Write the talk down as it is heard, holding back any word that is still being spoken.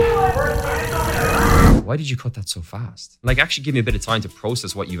why did you cut that so fast? Like, actually give me a bit of time to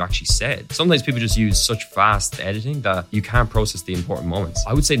process what you've actually said. Sometimes people just use such fast editing that you can't process the important moments.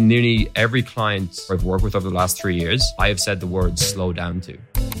 I would say nearly every client I've worked with over the last 3 years, I have said the word slow down to.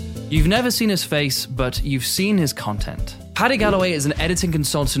 You've never seen his face, but you've seen his content. Paddy Galloway is an editing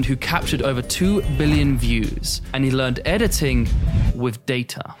consultant who captured over 2 billion views, and he learned editing with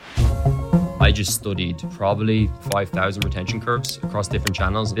data. I just studied probably 5,000 retention curves across different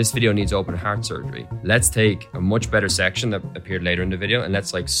channels. This video needs open heart surgery. Let's take a much better section that appeared later in the video and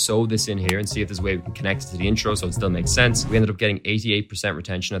let's like sew this in here and see if there's a way we can connect it to the intro so it still makes sense. We ended up getting 88%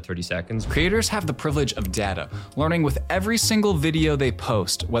 retention at 30 seconds. Creators have the privilege of data, learning with every single video they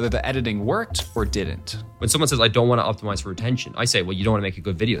post whether the editing worked or didn't. When someone says, I don't want to optimize for retention, I say, well, you don't want to make a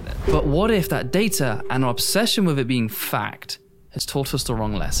good video then. But what if that data and our obsession with it being fact has taught us the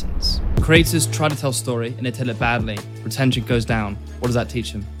wrong lessons? Creators try to tell a story and they tell it badly. Retention goes down. What does that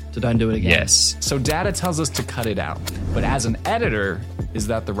teach them? To don't do it again. Yes. So data tells us to cut it out. But as an editor, is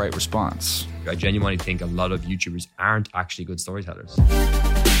that the right response? I genuinely think a lot of YouTubers aren't actually good storytellers.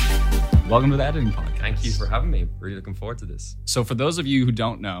 Welcome to the Editing Podcast. Thank you for having me. Really looking forward to this. So for those of you who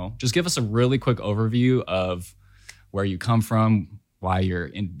don't know, just give us a really quick overview of where you come from, why you're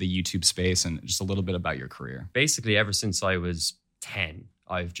in the YouTube space, and just a little bit about your career. Basically, ever since I was 10,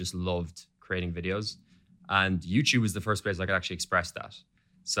 I've just loved creating videos. And YouTube was the first place I could actually express that.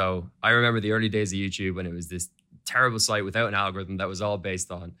 So I remember the early days of YouTube when it was this terrible site without an algorithm that was all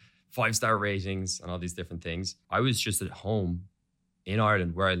based on 5-star ratings and all these different things. I was just at home in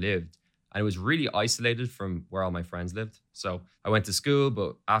Ireland where I lived. And it was really isolated from where all my friends lived. So I went to school,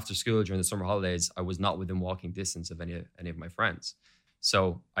 but after school during the summer holidays, I was not within walking distance of any of my friends.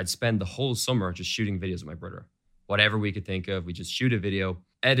 So I'd spend the whole summer just shooting videos with my brother. Whatever we could think of, we just shoot a video,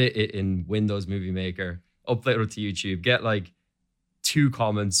 edit it in Windows Movie Maker, upload it to YouTube, get like 2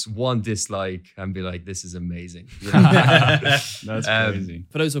 comments, 1 dislike, and be like, this is amazing. That's crazy.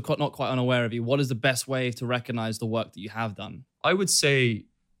 For those who are not quite unaware of you, what is the best way to recognize the work that you have done? I would say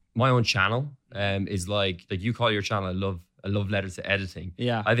my own channel is like you call your channel a love letter to editing.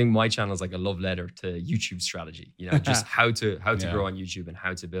 Yeah. I think my channel is like a love letter to YouTube strategy. You know, just how to grow on YouTube and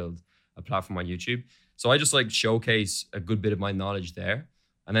how to build a platform on YouTube. So I just like showcase a good bit of my knowledge there.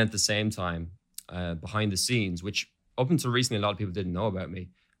 And then at the same time, behind the scenes, which up until recently, a lot of people didn't know about me,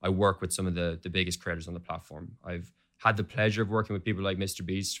 I work with some of the biggest creators on the platform. I've had the pleasure of working with people like Mr.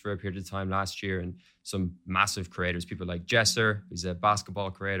 Beast for a period of time last year and some massive creators, people like Jesser, who's a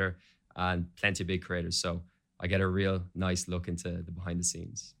basketball creator, and plenty of big creators. So I get a real nice look into the behind the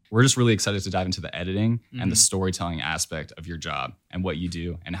scenes. We're just really excited to dive into the editing and the storytelling aspect of your job and what you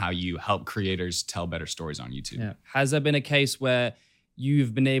do and how you help creators tell better stories on YouTube. Yeah. Has there been a case where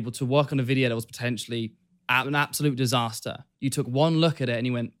you've been able to work on a video that was potentially an absolute disaster? You took one look at it and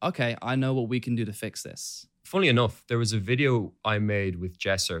you went, okay, I know what we can do to fix this. Funnily enough, there was a video I made with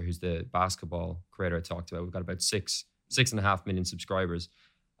Jesser, who's the basketball creator I talked about. We've got about 6.5 million subscribers.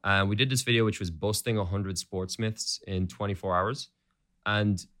 And we did this video, which was busting 100 sports myths in 24 hours.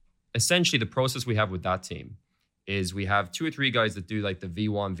 And essentially the process we have with that team is we have 2 or 3 guys that do like the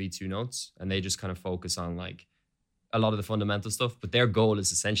V1, V2 notes, and they just kind of focus on like a lot of the fundamental stuff. But their goal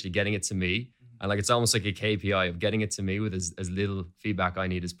is essentially getting it to me. And like, it's almost like a KPI of getting it to me with as little feedback I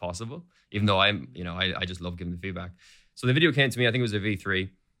need as possible, even though I just love giving the feedback. So the video came to me, I think it was a V3.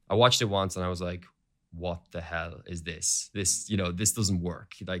 I watched it once and I was like, what the hell is this? This doesn't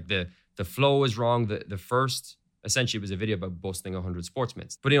work. Like the flow is wrong. The first, essentially it was a video about busting 100 sports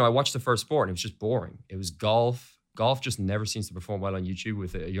myths. But I watched the first sport and it was just boring. It was golf. Golf just never seems to perform well on YouTube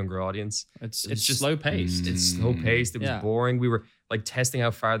with a younger audience. It's just slow paced. It's slow paced. It was boring. We were like testing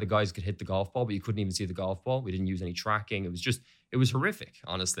how far the guys could hit the golf ball, but you couldn't even see the golf ball. We didn't use any tracking. It was horrific,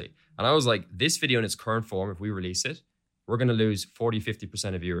 honestly. And I was like, this video in its current form, if we release it, we're going to lose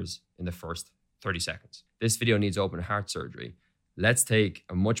 40-50% of viewers in the first 30 seconds. This video needs open heart surgery. Let's take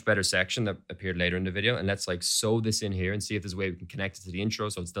a much better section that appeared later in the video and let's like sew this in here and see if there's a way we can connect it to the intro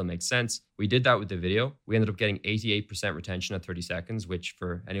so it still makes sense. We did that with the video. We ended up getting 88% retention at 30 seconds, which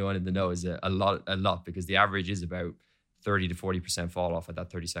for anyone in the know is a lot because the average is about 30 to 40% fall off at that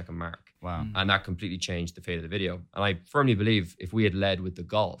 30-second mark. Wow. And that completely changed the fate of the video. And I firmly believe if we had led with the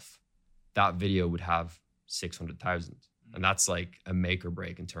golf, that video would have 600,000. And that's like a make or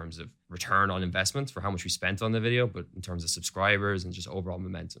break in terms of return on investment for how much we spent on the video, but in terms of subscribers and just overall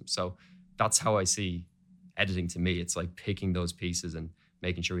momentum. So that's how I see editing to me. It's like picking those pieces and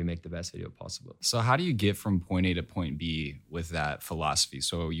making sure we make the best video possible. So how do you get from point A to point B with that philosophy?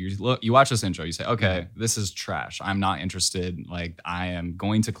 So you watch this intro, you say, okay, this is trash. I'm not interested. Like I am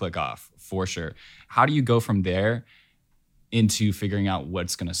going to click off for sure. How do you go from there into figuring out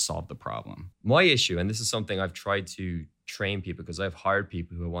what's going to solve the problem. My issue, and this is something I've tried to train people because I've hired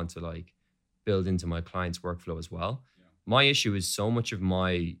people who I want to like build into my clients' workflow as well. Yeah. My issue is so much of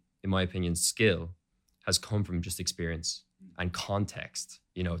my, in my opinion, skill has come from just experience and context,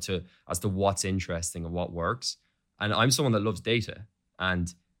 you know, as to what's interesting and what works. And I'm someone that loves data,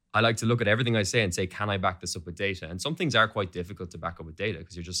 and I like to look at everything I say and say, can I back this up with data? And some things are quite difficult to back up with data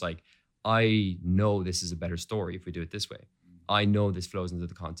because you're just like, I know this is a better story if we do it this way. I know this flows into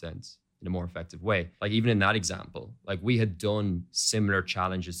the content in a more effective way. Like even in that example, like we had done similar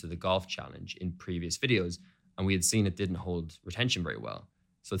challenges to the golf challenge in previous videos, and we had seen it didn't hold retention very well.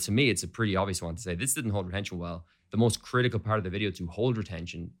 So to me, it's a pretty obvious one to say this didn't hold retention well. The most critical part of the video to hold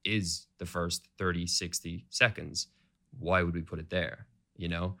retention is the first 30, 60 seconds. Why would we put it there? You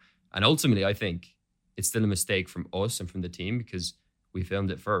know? And ultimately, I think it's still a mistake from us and from the team because we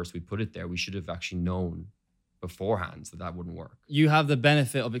filmed it first. We put it there. We should have actually known beforehand that wouldn't work. You have the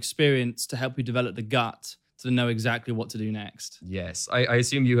benefit of experience to help you develop the gut to know exactly what to do next. Yes, I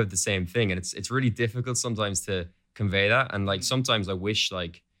assume you have the same thing, and it's really difficult sometimes to convey that. And like sometimes I wish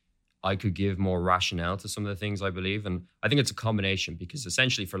like I could give more rationale to some of the things I believe. And I think it's a combination because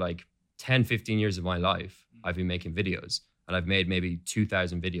essentially for like 10, 15 years of my life, I've been making videos, and I've made maybe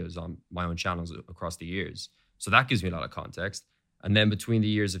 2,000 videos on my own channels across the years. So that gives me a lot of context. And then between the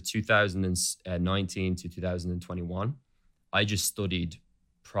years of 2019 to 2021, I just studied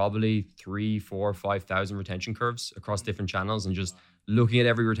probably 3, 4, 5,000 retention curves across different channels and just looking at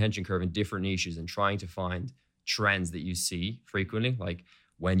every retention curve in different niches and trying to find trends that you see frequently. Like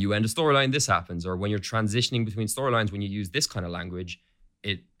when you end a storyline, this happens, or when you're transitioning between storylines, when you use this kind of language,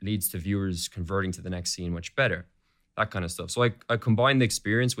 it leads to viewers converting to the next scene much better, that kind of stuff. So I combine the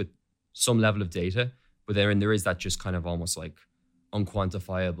experience with some level of data, but then there is that just kind of almost like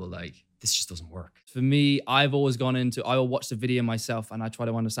unquantifiable, like this just doesn't work. For me, I've always gone into, I will watch the video myself and I try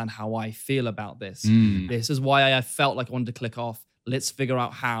to understand how I feel about this. This is why I felt like I wanted to click off. Let's figure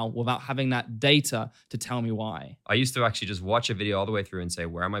out how without having that data to tell me why. I used to actually just watch a video all the way through and say,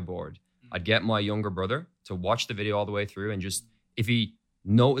 where am I bored? I'd get my younger brother to watch the video all the way through, and just, if he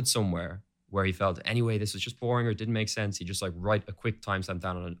noted somewhere where he felt, anyway, this was just boring or it didn't make sense, he'd just like write a quick timestamp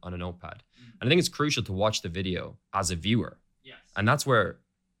down on a notepad. And I think it's crucial to watch the video as a viewer. Yes. And that's where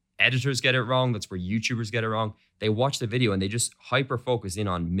editors get it wrong. That's where YouTubers get it wrong. They watch the video and they just hyper focus in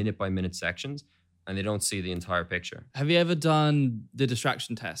on minute by minute sections, and they don't see the entire picture. Have you ever done the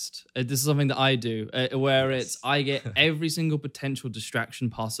distraction test? This is something that I do, where Yes. I get every single potential distraction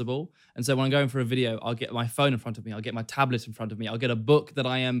possible. And so when I'm going for a video, I'll get my phone in front of me. I'll get my tablet in front of me. I'll get a book that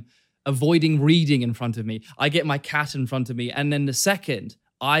I am avoiding reading in front of me. I get my cat in front of me. And then the second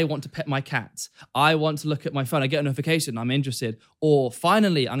I want to pet my cat, I want to look at my phone, I get a notification, I'm interested. Or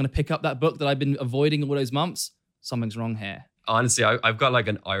finally, I'm going to pick up that book that I've been avoiding all those months. Something's wrong here. Honestly, I've got like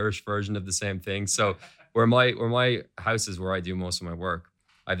an Irish version of the same thing. So where my house is, where I do most of my work,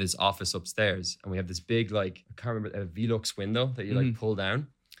 I have this office upstairs, and we have this big, like, I can't remember, a Velux window that you like pull down.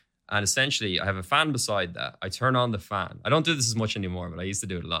 And essentially I have a fan beside that. I turn on the fan. I don't do this as much anymore, but I used to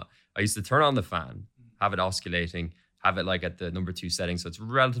do it a lot. I used to turn on the fan, have it oscillating, have it like at the number 2 setting. So it's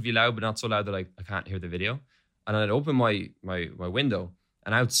relatively loud, but not so loud that I can't hear the video. And I'd open my window,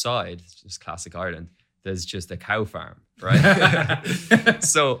 and outside, it's just classic Ireland, there's just a cow farm, right?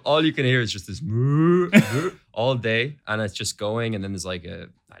 So all you can hear is just this moo, moo all day, and it's just going. And then there's like a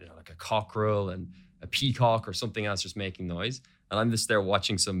cockerel and a peacock or something else just making noise. And I'm just there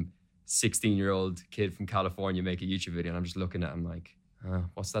watching some 16-year-old kid from California make a YouTube video, and I'm just looking at him like,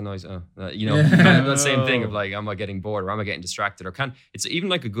 what's that noise? That same thing of like, am I getting bored, or am I getting distracted? Or it's even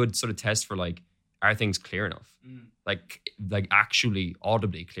like a good sort of test for like, are things clear enough? Like actually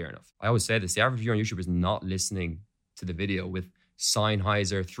audibly clear enough. I always say this, the average viewer on YouTube is not listening to the video with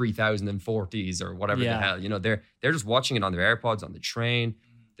Sennheiser 3040s or whatever the hell. You know, they're just watching it on their AirPods on the train.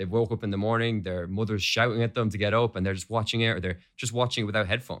 They woke up in the morning, their mother's shouting at them to get up, and they're just watching it, or they're just watching it without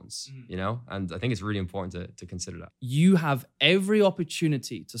headphones, you know? And I think it's really important to consider that. You have every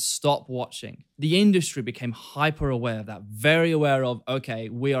opportunity to stop watching. The industry became hyper aware of that, very aware of, okay,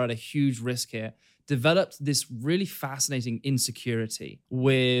 we are at a huge risk here. Developed this really fascinating insecurity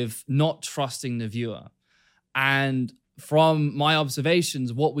with not trusting the viewer. And from my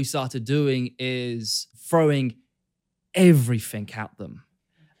observations, what we started doing is throwing everything at them.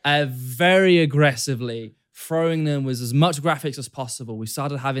 Very aggressively throwing them with as much graphics as possible. We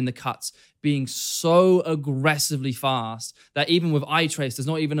started having the cuts being so aggressively fast that even with eye trace, there's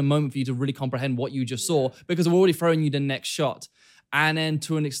not even a moment for you to really comprehend what you just saw, because we're already throwing you the next shot. And then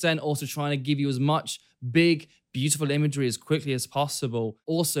to an extent, also trying to give you as much big beautiful imagery as quickly as possible.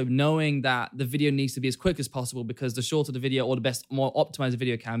 Also knowing that the video needs to be as quick as possible, because the shorter the video or the best, more optimized the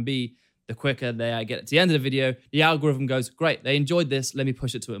video can be, the quicker they get to the end of the video, the algorithm goes, great, they enjoyed this, let me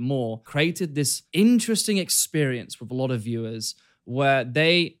push it to it more. Created this interesting experience with a lot of viewers where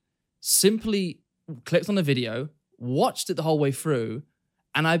they simply clicked on the video, watched it the whole way through,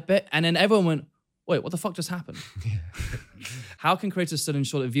 and then everyone went, wait, what the fuck just happened? How can creators still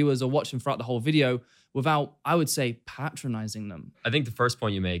ensure that viewers are watching throughout the whole video without, I would say, patronizing them? I think the first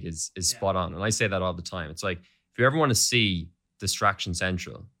point you make is spot on. And I say that all the time. It's like, if you ever want to see Distraction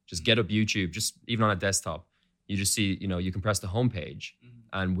Central, just get up YouTube, just even on a desktop, you just see, you can press the homepage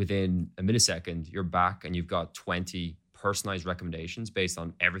and within a millisecond, you're back and you've got 20 personalized recommendations based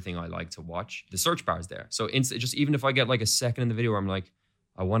on everything I like to watch. The search bar is there. So just even if I get like a second in the video where I'm like,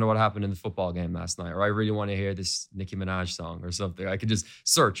 I wonder what happened in the football game last night, or I really want to hear this Nicki Minaj song or something, I can just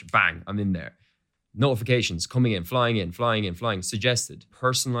search, bang, I'm in there. Notifications coming in, flying, suggested,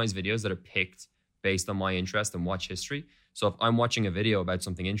 personalized videos that are picked based on my interest and watch history. So if I'm watching a video about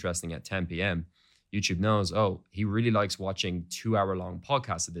something interesting at 10 p.m., YouTube knows, oh, he really likes watching 2-hour-long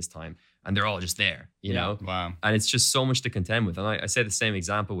podcasts at this time. And they're all just there, you know? Wow. And it's just so much to contend with. And I say the same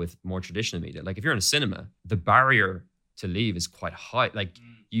example with more traditional media. Like if you're in a cinema, the barrier to leave is quite high. Like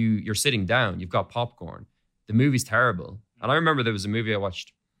you're sitting down, you've got popcorn. The movie's terrible. And I remember there was a movie I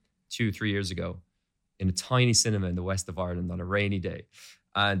watched 2-3 years ago in a tiny cinema in the west of Ireland on a rainy day.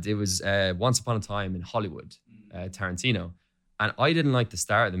 And it was Once Upon a Time in Hollywood, Tarantino. And I didn't like the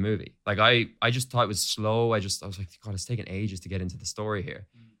start of the movie. Like I just thought it was slow. I was like, God, it's taking ages to get into the story here.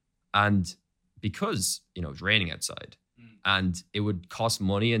 And because, it was raining outside and it would cost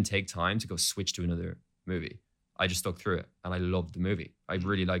money and take time to go switch to another movie, I just stuck through it and I loved the movie. I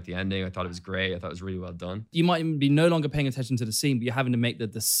really liked the ending. I thought it was great. I thought it was really well done. You might be no longer paying attention to the scene, but you're having to make the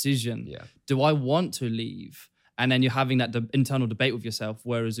decision. Yeah. Do I want to leave? And then you're having that internal debate with yourself.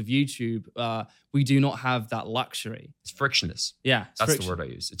 Whereas with YouTube, we do not have that luxury. It's frictionless. Yeah. That's the word I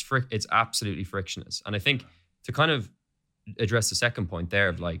use. It's absolutely frictionless. And I think to kind of address the second point there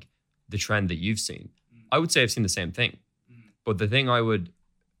of like the trend that you've seen, I would say I've seen the same thing. But the thing I would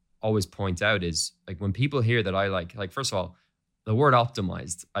always point out is like when people hear that I like first of all, the word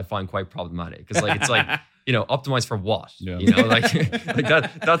optimized I find quite problematic because like it's like optimized for what? Yeah. Like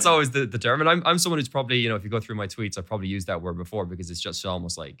that's always the term. And I'm someone who's probably, if you go through my tweets, I've probably used that word before because it's just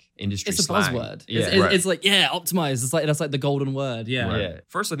almost like industry slang. It's a buzzword. Yeah. It's like, optimized. It's like that's like the golden word. Yeah. Right. Yeah.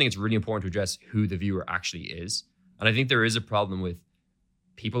 First, I think it's really important to address who the viewer actually is. And I think there is a problem with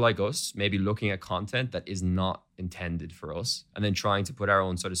people like us maybe looking at content that is not intended for us and then trying to put our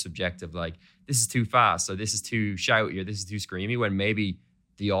own sort of subjective, like, this is too fast, or this is too shouty, or this is too screamy, when maybe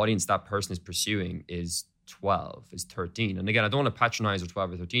the audience that person is pursuing is 12, is 13. And again, I don't want to patronize a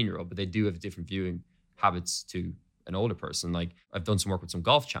 12 or 13-year-old, but they do have different viewing habits to an older person. Like I've done some work with some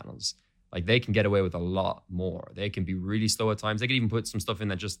golf channels. Like they can get away with a lot more. They can be really slow at times. They can even put some stuff in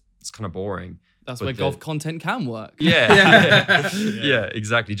that just, it's kind of boring. That's where golf content can work. Yeah,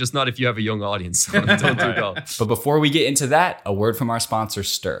 exactly. Just not if you have a young audience. So don't do golf. But before we get into that, a word from our sponsor,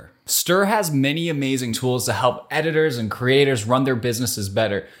 Stir. Stir has many amazing tools to help editors and creators run their businesses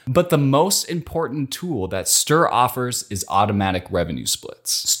better. But the most important tool that Stir offers is automatic revenue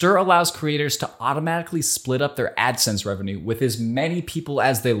splits. Stir allows creators to automatically split up their AdSense revenue with as many people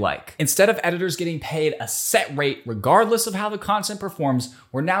as they like. Instead of editors getting paid a set rate regardless of how the content performs,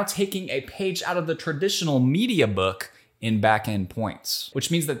 we're now taking a page out of the traditional media book in back-end points,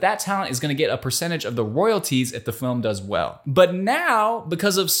 which means that talent is going to get a percentage of the royalties if the film does well. But now,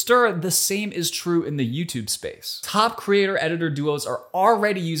 because of Stir, the same is true in the YouTube space. Top creator-editor duos are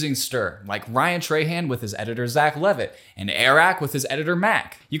already using Stir, like Ryan Trahan with his editor Zach Levitt, and Arak with his editor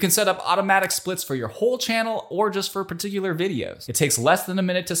Mac. You can set up automatic splits for your whole channel or just for particular videos. It takes less than a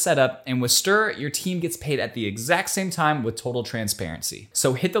minute to set up, and with Stir, your team gets paid at the exact same time with total transparency.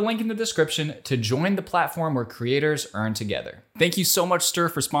 So hit the link in the description to join the platform where creators earn together. Thank you so much, Stir,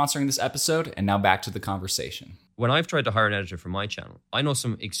 for sponsoring this episode, and now back to the conversation. When I've tried to hire an editor for my channel, I know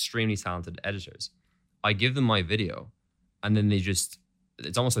some extremely talented editors. I give them my video, and then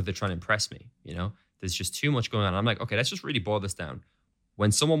it's almost like they're trying to impress me, There's just too much going on. I'm like, okay, let's just really boil this down.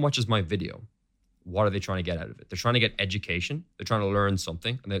 When someone watches my video, what are they trying to get out of it? They're trying to get education. They're trying to learn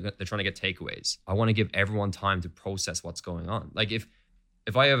something, and they're trying to get takeaways. I want to give everyone time to process what's going on. Like if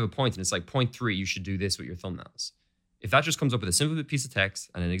I have a point and it's like point 3, you should do this with your thumbnails. If that just comes up with a simple piece of text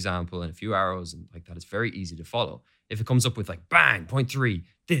and an example and a few arrows and like that, it's very easy to follow. If it comes up with like, bang, point 3,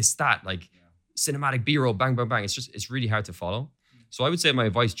 this, that, like cinematic B-roll, bang, bang, bang, it's really hard to follow. So I would say my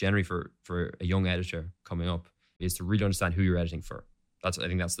advice generally for a young editor coming up is to really understand who you're editing for. I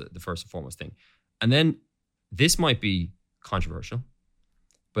think that's the first and foremost thing. And then this might be controversial,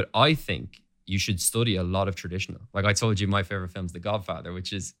 but I think you should study a lot of traditional. Like I told you, my favorite film is The Godfather,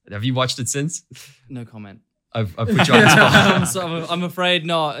 which is, have you watched it since? No comment. I've put you on the spot. I'm afraid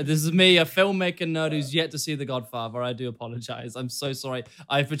not. This is me, a filmmaker nerd who's yet to see The Godfather. I do apologize. I'm so sorry.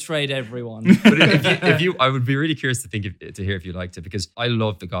 I've betrayed everyone. But if you, I would be really curious to hear if you liked it, because I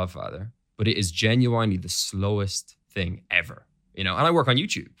love The Godfather, but it is genuinely the slowest thing ever. You know, and I work on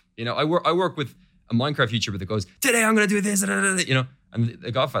YouTube. You know, I work with a Minecraft YouTuber that goes, today I'm going to do this, you know, and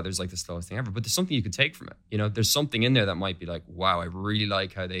The Godfather is like the slowest thing ever, but there's something you could take from it. You know, there's something in there that might be like, wow, I really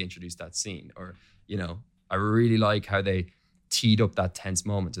like how they introduced that scene, or, you know, I really like how they teed up that tense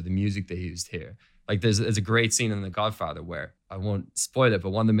moment, or the music they used here. Like there's a great scene in The Godfather where, I won't spoil it, but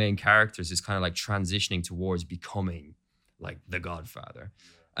one of the main characters is kind of like transitioning towards becoming like the Godfather.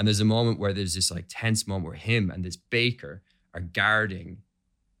 And there's a moment where there's this like tense moment where him and this baker are guarding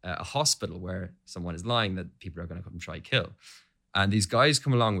a hospital where someone is lying that people are going to come and try to kill. And these guys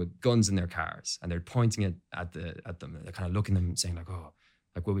come along with guns in their cars and they're pointing it at them. They're kind of looking at them and saying like, oh,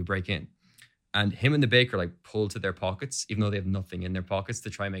 like, will we break in? And him and the baker like pull to their pockets, even though they have nothing in their pockets, to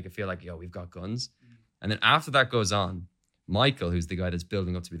try and make it feel like, yo, we've got guns. And then after that goes on, Michael, who's the guy that's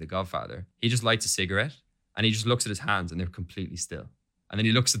building up to be the Godfather, he just lights a cigarette and he just looks at his hands and they're completely still. And then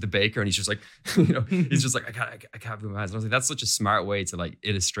he looks at the baker and he's just like, you know, he's just like, I can't move my hands. And I was like, that's such a smart way to like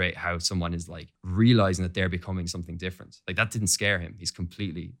illustrate how someone is like realizing that they're becoming something different. Like that didn't scare him. He's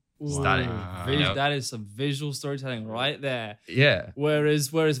completely static. You know? That is some visual storytelling right there. Yeah. Whereas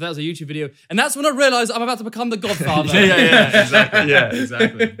that was a YouTube video. And that's when I realized I'm about to become the Godfather.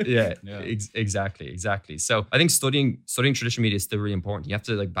 Exactly. So I think studying traditional media is still really important. You have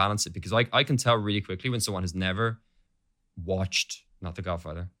to like balance it, because I can tell really quickly when someone has never watched, not The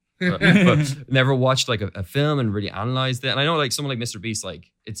Godfather, but never watched like a film and really analyzed it. And I know like someone like Mr. Beast,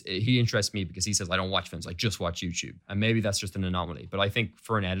 like he interests me because he says, I don't watch films, I just watch YouTube. And maybe that's just an anomaly. But I think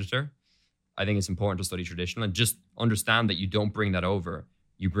for an editor, I think it's important to study traditional and just understand that you don't bring that over.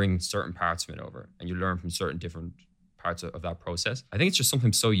 You bring certain parts of it over and you learn from certain different parts of that process. I think it's just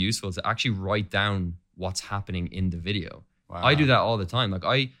something so useful to actually write down what's happening in the video. Wow. I do that all the time. Like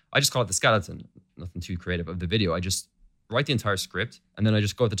I just call it the skeleton, nothing too creative of the video. I just write the entire script and then I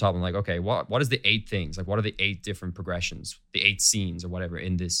just go at the top and like, okay, what is the 8 things? Like what are the 8 different progressions, the 8 scenes or whatever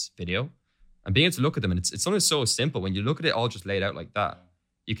in this video? And being able to look at them, and it's something so simple. When you look at it all just laid out like that,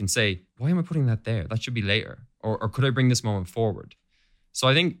 you can say, why am I putting that there? That should be later. Or could I bring this moment forward? So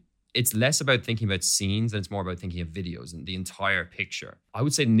I think it's less about thinking about scenes and it's more about thinking of videos and the entire picture. I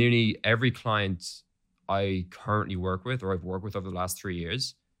would say nearly every client I currently work with or I've worked with over the last 3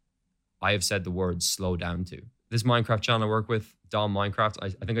 years, I have said the word slow down to. This Minecraft channel I work with, Dom Minecraft,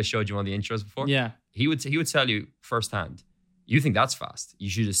 I think I showed you one of the intros before. Yeah. He would tell you firsthand, you think that's fast. You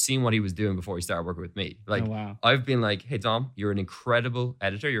should have seen what he was doing before he started working with me. Like, wow. I've been like, hey, Dom, you're an incredible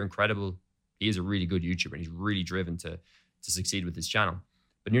editor. You're incredible. He is a really good YouTuber and he's really driven to succeed with his channel.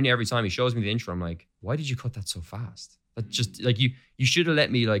 But nearly every time he shows me the intro, I'm like, why did you cut that so fast? That just like you should have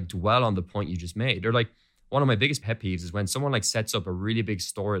let me like dwell on the point you just made. Or like one of my biggest pet peeves is when someone like sets up a really big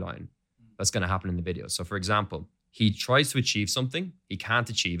storyline that's going to happen in the video. So for example, he tries to achieve something, he can't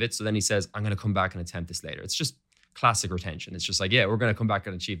achieve it. So then he says, I'm going to come back and attempt this later. It's just classic retention. It's just like, yeah, we're going to come back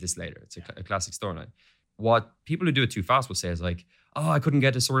and achieve this later. It's a classic storyline. What people who do it too fast will say is like, oh, I couldn't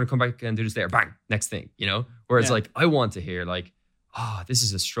get this, so we're going to come back and do this later. Bang, next thing, you know? Whereas like, I want to hear like, this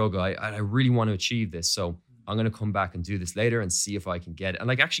is a struggle. I really want to achieve this. So I'm going to come back and do this later and see if I can get it. And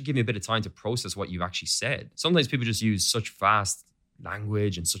like actually give me a bit of time to process what you've actually said. Sometimes people just use such fast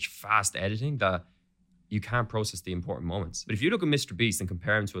language and such fast editing that you can't process the important moments. But if you look at Mr. Beast and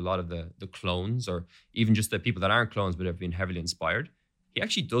compare him to a lot of the clones, or even just the people that aren't clones but have been heavily inspired, he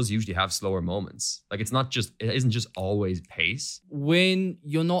actually does usually have slower moments. Like it isn't just always pace. When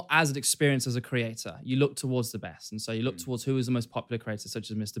you're not as experienced as a creator, you look towards the best. And so you look towards who is the most popular creator, such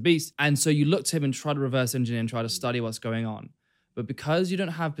as Mr. Beast. And so you look to him and try to reverse engineer and try to study what's going on. But because you don't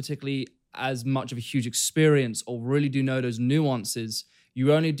have particularly as much of a huge experience or really do know those nuances,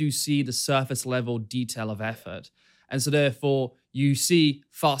 you only do see the surface level detail of effort. And so therefore you see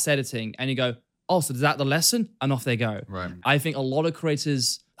fast editing and you go, oh, so is that the lesson? And off they go. Right. I think a lot of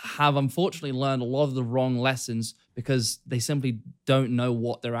creators have unfortunately learned a lot of the wrong lessons because they simply don't know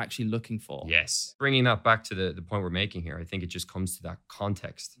what they're actually looking for. Yes. Bringing that back to the point we're making here, I think it just comes to that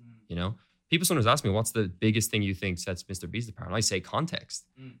context, you know? People sometimes ask me, what's the biggest thing you think sets Mr. Beast apart? And I say context.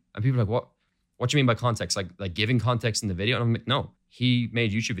 And people are like, what do you mean by context? Like giving context in the video? And I'm like, no. He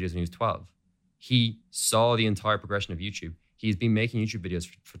made YouTube videos when he was 12. He saw the entire progression of YouTube. He's been making YouTube videos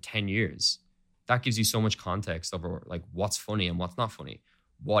for 10 years. That gives you so much context over like what's funny and what's not funny.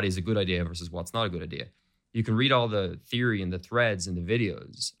 What is a good idea versus what's not a good idea. You can read all the theory and the threads and the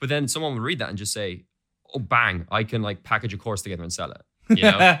videos, but then someone would read that and just say, oh, bang, I can like package a course together and sell it. You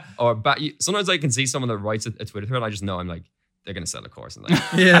know, or sometimes I can see someone that writes a Twitter thread. I just know I'm like, they're gonna sell a course, and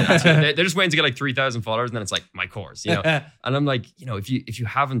like, they're just waiting to get like 3,000 followers, and then it's like my course, you know. And I'm like, you know, if you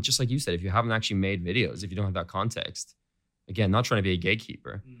haven't, just like you said, if you haven't actually made videos, if you don't have that context, again, not trying to be a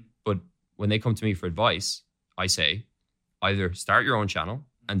gatekeeper, but when they come to me for advice, I say either start your own channel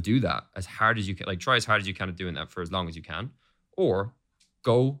and do that as hard as you can, like try as hard as you can at doing that for as long as you can, or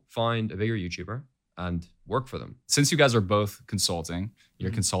go find a bigger YouTuber and work for them. Since you guys are both consulting,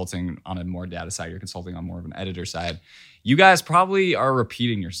 you're consulting on a more data side, you're consulting on more of an editor side, you guys probably are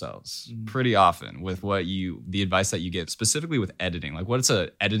repeating yourselves pretty often with the advice that you give, specifically with editing. Like, what's an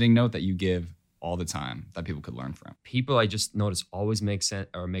editing note that you give all the time that people could learn from? People, I just notice, always makes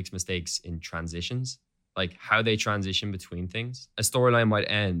mistakes in transitions, like how they transition between things. A storyline might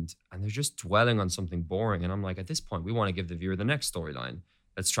end and they're just dwelling on something boring. And I'm like, at this point, we want to give the viewer the next storyline.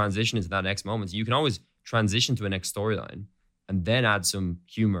 Let's transition into that next moment. So you can always transition to a next storyline and then add some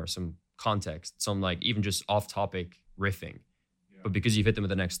humor, some context, some like even just off-topic riffing. Yeah. But because you've hit them with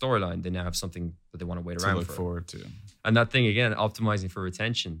the next storyline, they now have something that they want to wait around look for. Forward to. And that thing again, optimizing for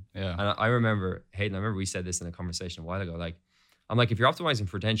retention. Yeah. And I remember, Hayden, I remember we said this in a conversation a while ago. Like, I'm like, if you're optimizing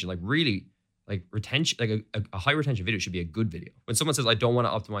for retention, like really, like retention, like a high retention video should be a good video. When someone says, I don't want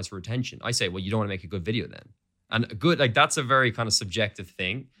to optimize for retention, I say, well, you don't want to make a good video then. And good, like that's a very kind of subjective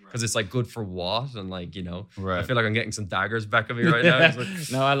thing because it's like good for what? And like, you know, I feel like I'm getting some daggers back of me right now.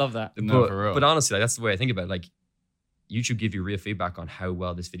 Like, no, I love that. No, for real. But honestly, like, that's the way I think about it. Like YouTube give you real feedback on how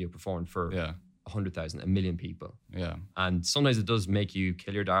well this video performed for 100,000, 1 million people. Yeah. And sometimes it does make you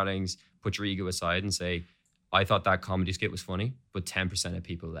kill your darlings, put your ego aside and say, I thought that comedy skit was funny, but 10% of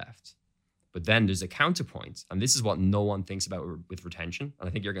people left. But then there's a counterpoint. And this is what no one thinks about with retention. And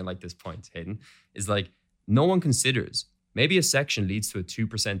I think you're going to like this point, Hayden, is like, no one considers maybe a section leads to a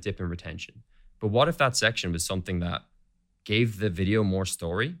 2% dip in retention. But what if that section was something that gave the video more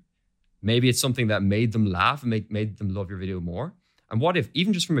story? Maybe it's something that made them laugh and made them love your video more. And what if,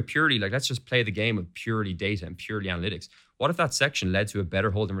 even just from a purely, like let's just play the game of purely data and purely analytics. What if that section led to a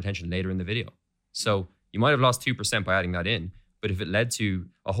better hold in retention later in the video? So you might have lost 2% by adding that in, but if it led to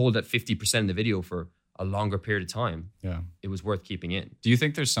a hold at 50% in the video for a longer period of time, it was worth keeping in. Do you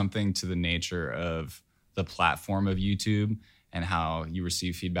think there's something to the nature of the platform of YouTube and how you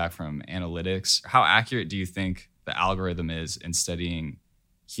receive feedback from analytics? How accurate do you think the algorithm is in studying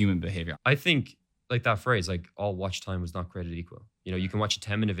human behavior? I think like that phrase, like all watch time was not created equal. You know, you can watch a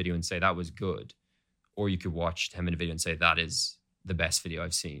 10-minute video and say that was good, or you could watch a 10-minute video and say that is the best video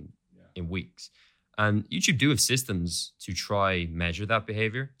I've seen in weeks. And YouTube do have systems to try measure that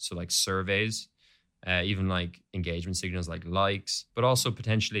behavior. So like surveys, even like engagement signals like likes, but also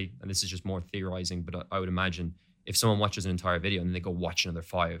potentially, and this is just more theorizing, but I would imagine if someone watches an entire video and then they go watch another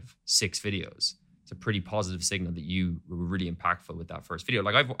 5, 6 videos, it's a pretty positive signal that you were really impactful with that first video.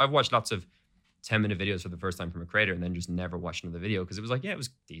 Like I've watched lots of 10-minute videos for the first time from a creator and then just never watched another video because it was like, yeah, it was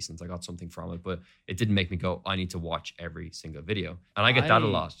decent. I got something from it, but it didn't make me go, I need to watch every single video. And I get that a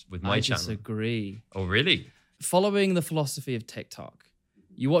lot with my channel. I disagree. Oh, really? Following the philosophy of TikTok,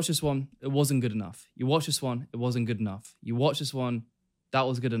 you watch this one, it wasn't good enough. You watch this one, it wasn't good enough. You watch this one, that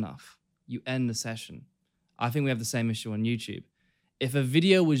was good enough. You end the session. I think we have the same issue on YouTube. If a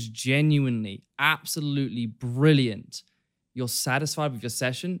video was genuinely, absolutely brilliant, you're satisfied with your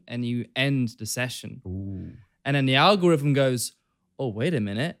session and you end the session. Ooh. And then the algorithm goes, oh, wait a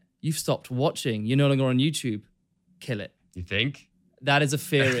minute. You've stopped watching. You're no longer on YouTube. Kill it. You think? That is a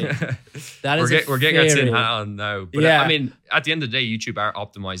theory. We're getting our tin hat on now. But I mean, at the end of the day, YouTube are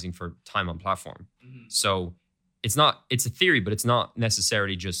optimizing for time on platform. Mm-hmm. So it's a theory, but it's not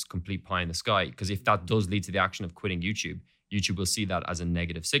necessarily just complete pie in the sky. Because if that does lead to the action of quitting YouTube, YouTube will see that as a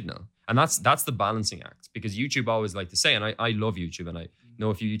negative signal. And that's the balancing act. Because YouTube always like to say, and I love YouTube and I know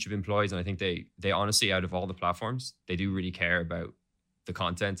a few YouTube employees, and I think they honestly, out of all the platforms, they do really care about the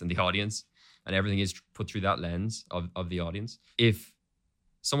content and the audience. And everything is put through that lens of the audience. If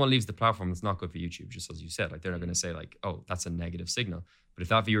someone leaves the platform, that's not good for YouTube, just as you said. Like they're not going to say like, oh, that's a negative signal. But if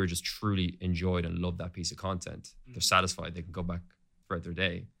that viewer just truly enjoyed and loved that piece of content, they're satisfied, they can go back throughout their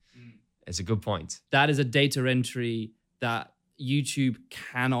day. It's a good point. That is a data entry that YouTube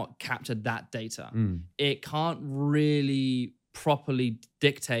cannot capture that data. It can't really properly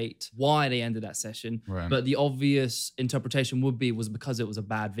dictate why they ended that session. Right. But the obvious interpretation was because it was a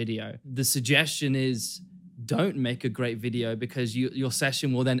bad video. The suggestion is don't make a great video because your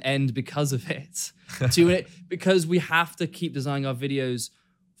session will then end because of it. Because we have to keep designing our videos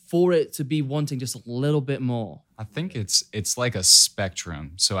for it to be wanting just a little bit more. I think it's like a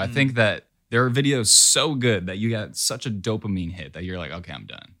spectrum. So I think that There are videos so good that you get such a dopamine hit that you're like, okay, I'm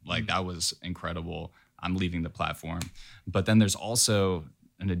done. Like that was incredible. I'm leaving the platform. But then there's also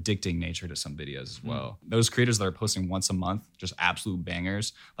an addicting nature to some videos as well. Those creators that are posting once a month, just absolute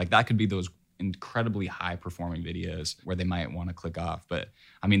bangers, like that could be those incredibly high performing videos where they might want to click off. But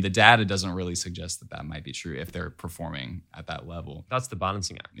I mean, the data doesn't really suggest that that might be true if they're performing at that level. That's the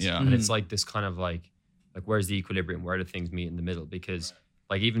balancing act. Yeah. And it's like this kind of like where's the equilibrium? Where do things meet in the middle? Because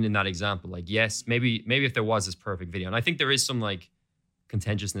like even in that example, like, yes, maybe if there was this perfect video, and I think there is some like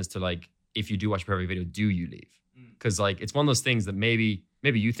contentiousness to like, if you do watch a perfect video, do you leave? Because like, it's one of those things that maybe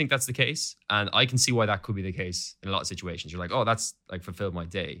you think that's the case. And I can see why that could be the case in a lot of situations. You're like, oh, that's like fulfilled my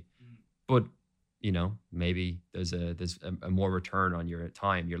day. But you know, maybe there's a more return on your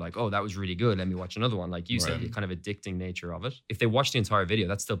time. You're like, oh, that was really good. Let me watch another one. Like you said, the kind of addicting nature of it. If they watch the entire video,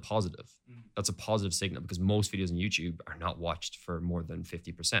 that's still positive. That's a positive signal because most videos on YouTube are not watched for more than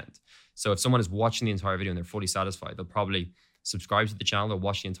 50%. So if someone is watching the entire video and they're fully satisfied, they'll probably subscribe to the channel, they'll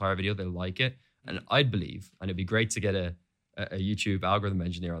watch the entire video, they'll like it. And I'd believe, and it'd be great to get a YouTube algorithm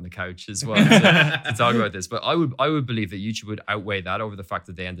engineer on the couch as well to talk about this. But I would believe that YouTube would outweigh that over the fact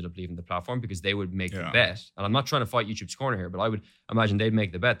that they ended up leaving the platform because they would make the bet. And I'm not trying to fight YouTube's corner here, but I would imagine they'd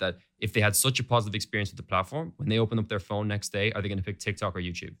make the bet that if they had such a positive experience with the platform, when they open up their phone next day, are they going to pick TikTok or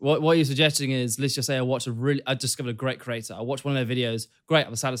YouTube? What you're suggesting is, let's just say I discovered a great creator. I watched one of their videos. Great,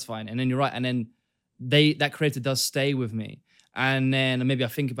 I'm satisfying. And then you're right. And then that creator does stay with me. And then maybe I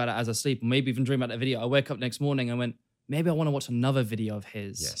think about it as I sleep, or maybe even dream about that video. I wake up next morning and went, maybe I want to watch another video of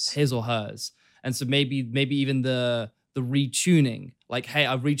his or hers. And so maybe even the retuning, like, hey,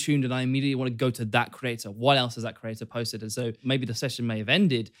 I've retuned and I immediately want to go to that creator. What else has that creator posted? And so maybe the session may have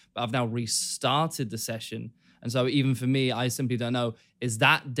ended, but I've now restarted the session. And so even for me, I simply don't know, is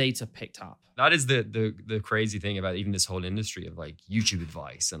that data picked up? That is the crazy thing about even this whole industry of like YouTube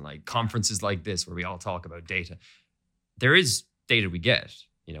advice and like conferences like this where we all talk about data. There is data we get.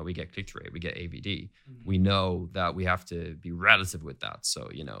 You know, we get click-through rate, we get AVD. We know that we have to be relative with that. So,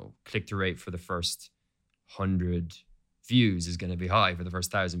 you know, click-through rate for the first 100 views is going to be high for the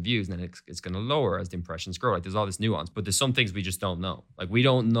first 1,000 views, and then it's going to lower as the impressions grow. Like, there's all this nuance, but there's some things we just don't know. Like, we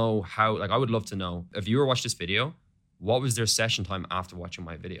don't know how, like, I would love to know, if a viewer watched this video, what was their session time after watching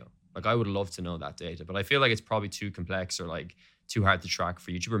my video? Like, I would love to know that data, but I feel like it's probably too complex or like too hard to track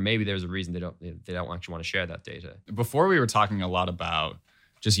for YouTube, or maybe there's a reason they don't actually want to share that data. Before we were talking a lot about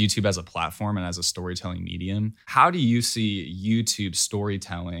just YouTube as a platform and as a storytelling medium. How do you see YouTube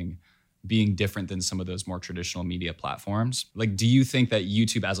storytelling being different than some of those more traditional media platforms? Like, do you think that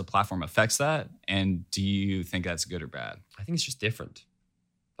YouTube as a platform affects that? And do you think that's good or bad? I think it's just different.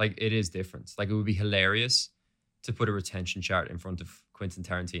 Like, it is different. Like, it would be hilarious to put a retention chart in front of Quentin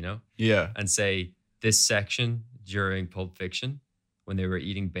Tarantino. Yeah. And say, this section during Pulp Fiction, when they were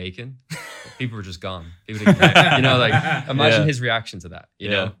eating bacon, people were just gone. People didn't care. You know, like, imagine his reaction to that. You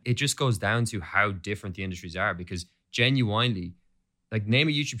know, it just goes down to how different the industries are, because genuinely, like, name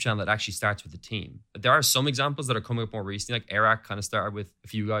a YouTube channel that actually starts with a team. There are some examples that are coming up more recently, like Eric kind of started with a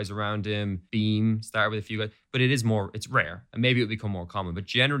few guys around him, Beam started with a few guys, but it's rare, and maybe it'll become more common. But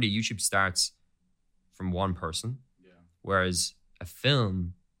generally, YouTube starts from one person, whereas a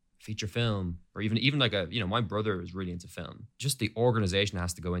feature film, or even like my brother is really into film. Just the organization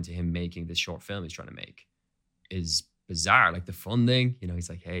has to go into him making this short film he's trying to make is bizarre. Like the funding, he's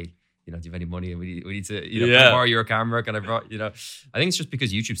like, hey, do you have any money? We need to, borrow your camera. Can I borrow, I think it's just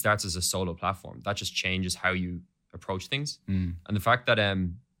because YouTube starts as a solo platform. That just changes how you approach things. And the fact that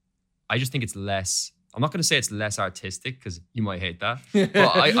I just think it's less, I'm not going to say it's less artistic because you might hate that. But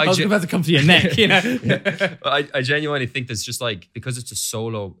I was about to come to your neck, I genuinely think that's just like, because it's a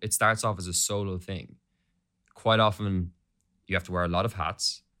solo, it starts off as a solo thing. Quite often you have to wear a lot of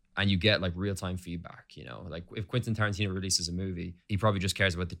hats and you get like real-time feedback, like if Quentin Tarantino releases a movie, he probably just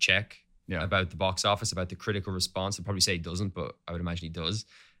cares about the check, about the box office, about the critical response. I'd probably say he doesn't, but I would imagine he does.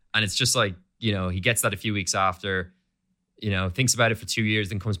 And it's just like, he gets that a few weeks after, thinks about it for 2 years,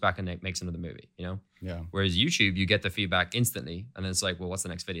 then comes back and makes another movie, Whereas YouTube, you get the feedback instantly, and then it's like, well, what's the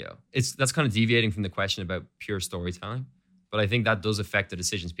next video? That's kind of deviating from the question about pure storytelling, but I think that does affect the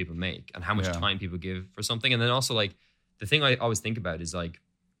decisions people make and how much time people give for something. And then also, like, the thing I always think about is like,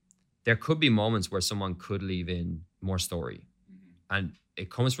 there could be moments where someone could leave in more story, and it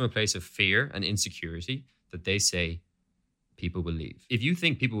comes from a place of fear and insecurity that they say people will leave. If you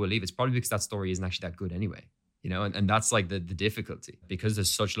think people will leave, it's probably because that story isn't actually that good anyway. And that's like the difficulty. Because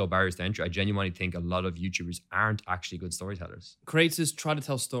there's such low barriers to entry, I genuinely think a lot of YouTubers aren't actually good storytellers. Creators try to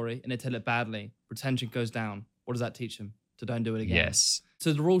tell a story and they tell it badly. Retention goes down. What does that teach them? To don't do it again. Yes.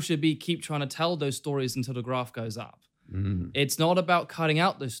 So the rule should be keep trying to tell those stories until the graph goes up. It's not about cutting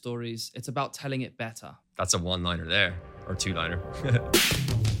out those stories. It's about telling it better. That's a one-liner there, or two-liner.